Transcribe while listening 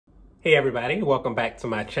Hey everybody, welcome back to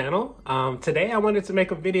my channel. Today I wanted to make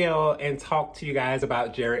a video and talk to you guys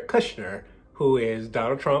about Jared Kushner, who is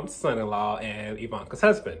Donald Trump's son-in-law and Ivanka's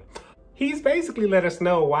husband. He's basically let us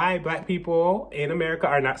know why Black people in America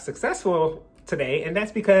are not successful today, and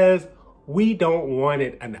that's because we don't want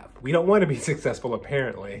it enough. We don't want to be successful,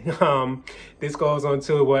 apparently. This goes on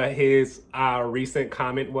to what his recent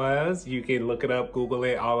comment was. You can look it up, Google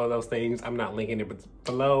it, all of those things. I'm not linking it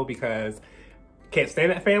below because can't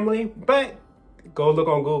stand that family, but go look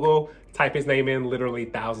on Google, type his name in, literally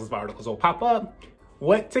thousands of articles will pop up.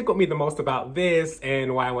 What tickled me the most about this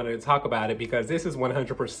and why I wanted to talk about it, because this is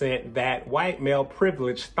 100% that white male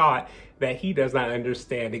privilege thought that he does not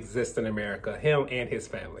understand exists in America, him and his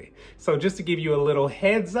family. So just to give you a little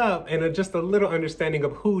heads up and just a little understanding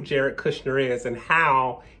of who Jared Kushner is and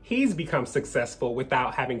how he's become successful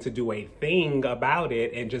without having to do a thing about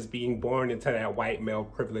it and just being born into that white male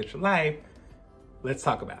privileged life, let's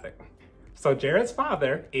talk about it. So Jared's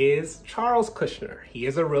father is Charles Kushner. He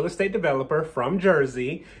is a real estate developer from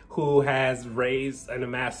Jersey who has raised and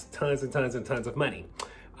amassed tons and tons and tons of money.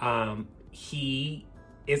 He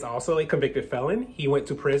is also a convicted felon. He went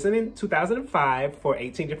to prison in 2005 for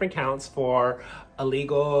 18 different counts for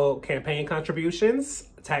illegal campaign contributions,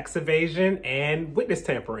 tax evasion, and witness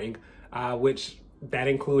tampering, which that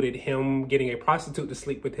included him getting a prostitute to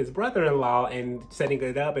sleep with his brother-in-law and setting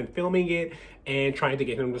it up and filming it and trying to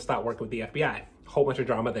get him to stop working with the FBI. Whole bunch of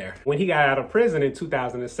drama there. When he got out of prison in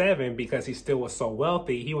 2007, because he still was so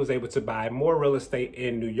wealthy, he was able to buy more real estate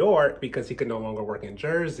in New York because he could no longer work in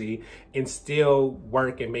Jersey and still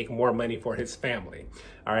work and make more money for his family.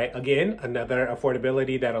 All right, again, another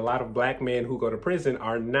affordability that a lot of Black men who go to prison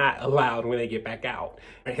are not allowed when they get back out.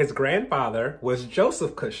 His grandfather was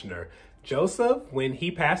Joseph Kushner. Joseph, when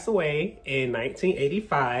he passed away in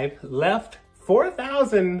 1985, left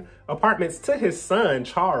 4,000 apartments to his son,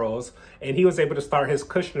 Charles, and he was able to start his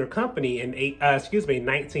Kushner company in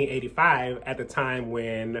 1985 at the time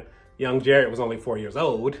when young Jared was only 4 years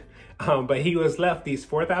old. But he was left these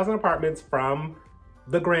 4,000 apartments from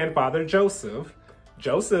the grandfather, Joseph.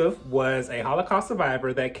 Joseph was a Holocaust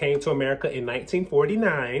survivor that came to America in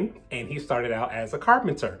 1949, and he started out as a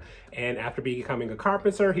carpenter. And after becoming a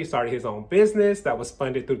carpenter, he started his own business that was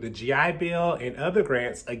funded through the GI Bill and other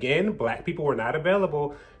grants. Again, Black people were not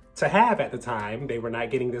available to have at the time. They were not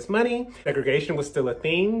getting this money. Segregation was still a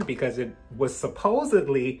thing because it was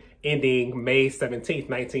supposedly ending May 17th,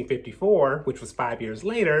 1954, which was 5 years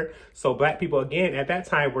later. So Black people, again, at that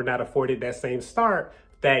time were not afforded that same start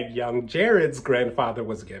that young Jared's grandfather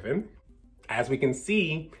was given. As we can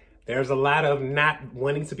see, there's a lot of not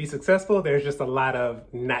wanting to be successful. There's just a lot of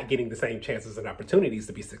not getting the same chances and opportunities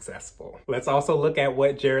to be successful. Let's also look at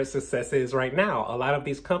what Jared's success is right now. A lot of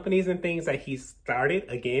these companies and things that he started,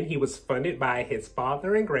 again, he was funded by his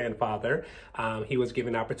father and grandfather. He was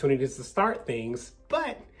given opportunities to start things,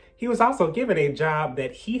 but he was also given a job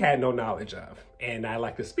that he had no knowledge of. And I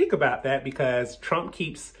like to speak about that because Trump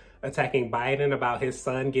keeps attacking Biden about his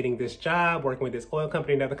son getting this job, working with this oil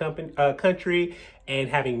company in another country, and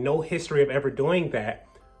having no history of ever doing that.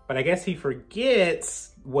 But I guess he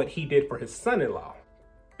forgets what he did for his son-in-law.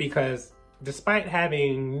 Because despite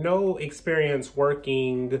having no experience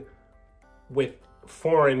working with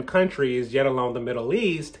foreign countries, yet alone the Middle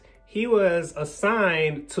East, he was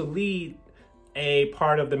assigned to lead a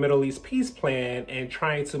part of the Middle East peace plan and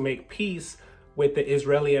trying to make peace with the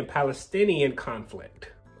Israeli and Palestinian conflict.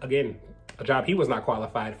 Again, a job he was not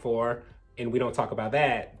qualified for, and we don't talk about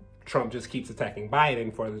that. Trump just keeps attacking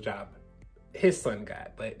Biden for the job his son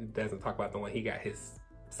got, but doesn't talk about the one he got his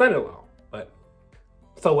son-in-law. But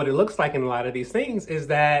so what it looks like in a lot of these things is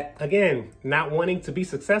that, again, not wanting to be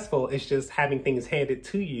successful is just having things handed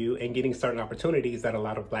to you and getting certain opportunities that a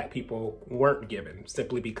lot of Black people weren't given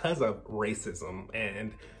simply because of racism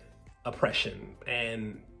and oppression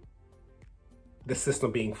and the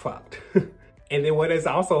system being fucked. And then what is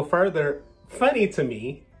also further funny to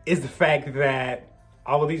me is the fact that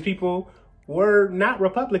all of these people were not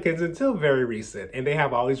Republicans until very recent. And they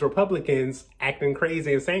have all these Republicans acting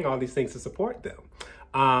crazy and saying all these things to support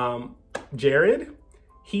them. Jared,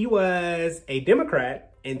 he was a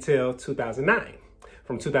Democrat until 2009.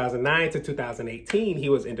 From 2009 to 2018, he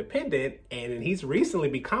was independent, and then he's recently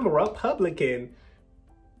become a Republican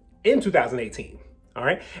in 2018. All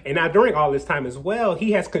right. And now during all this time as well,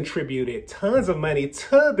 he has contributed tons of money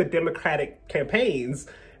to the Democratic campaigns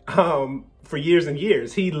for years and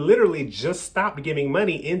years. He literally just stopped giving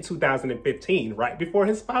money in 2015, right before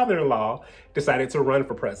his father-in-law decided to run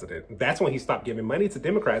for president. That's when he stopped giving money to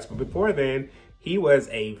Democrats. But before then, he was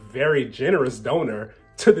a very generous donor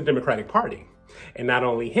to the Democratic Party. And not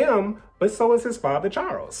only him, but so is his father,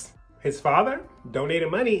 Charles. his father donated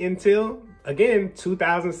money until, again,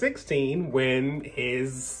 2016, when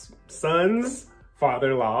his son's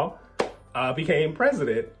father-in-law became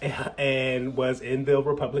president and was in the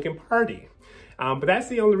Republican Party. But that's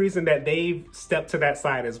the only reason that they've stepped to that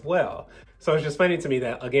side as well. So it's just funny to me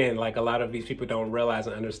that, again, like a lot of these people don't realize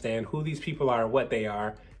and understand who these people are, what they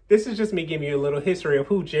are. This is just me giving you a little history of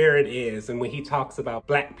who Jared is. And when he talks about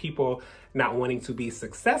Black people not wanting to be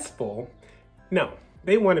successful, no,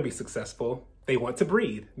 they want to be successful. They want to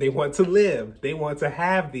breathe. They want to live. They want to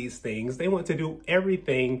have these things. They want to do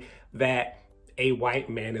everything that a white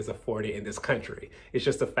man is afforded in this country. It's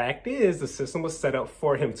just the fact is the system was set up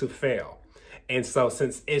for him to fail. And so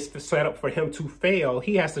since it's set up for him to fail,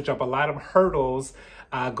 he has to jump a lot of hurdles,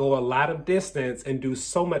 go a lot of distance, and do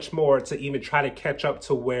so much more to even try to catch up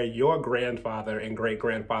to where your grandfather and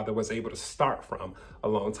great-grandfather was able to start from a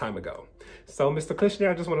long time ago. So Mr. Kushner,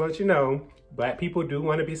 I just want to let you know, Black people do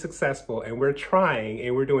want to be successful, and we're trying,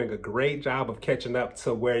 and we're doing a great job of catching up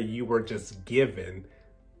to where you were just given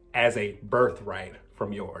as a birthright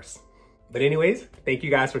from yours. But anyways, thank you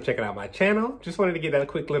guys for checking out my channel. Just wanted to get that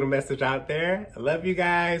quick little message out there. I love you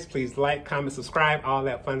guys. Please like, comment, subscribe, all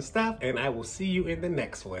that fun stuff. And I will see you in the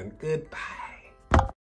next one. Goodbye.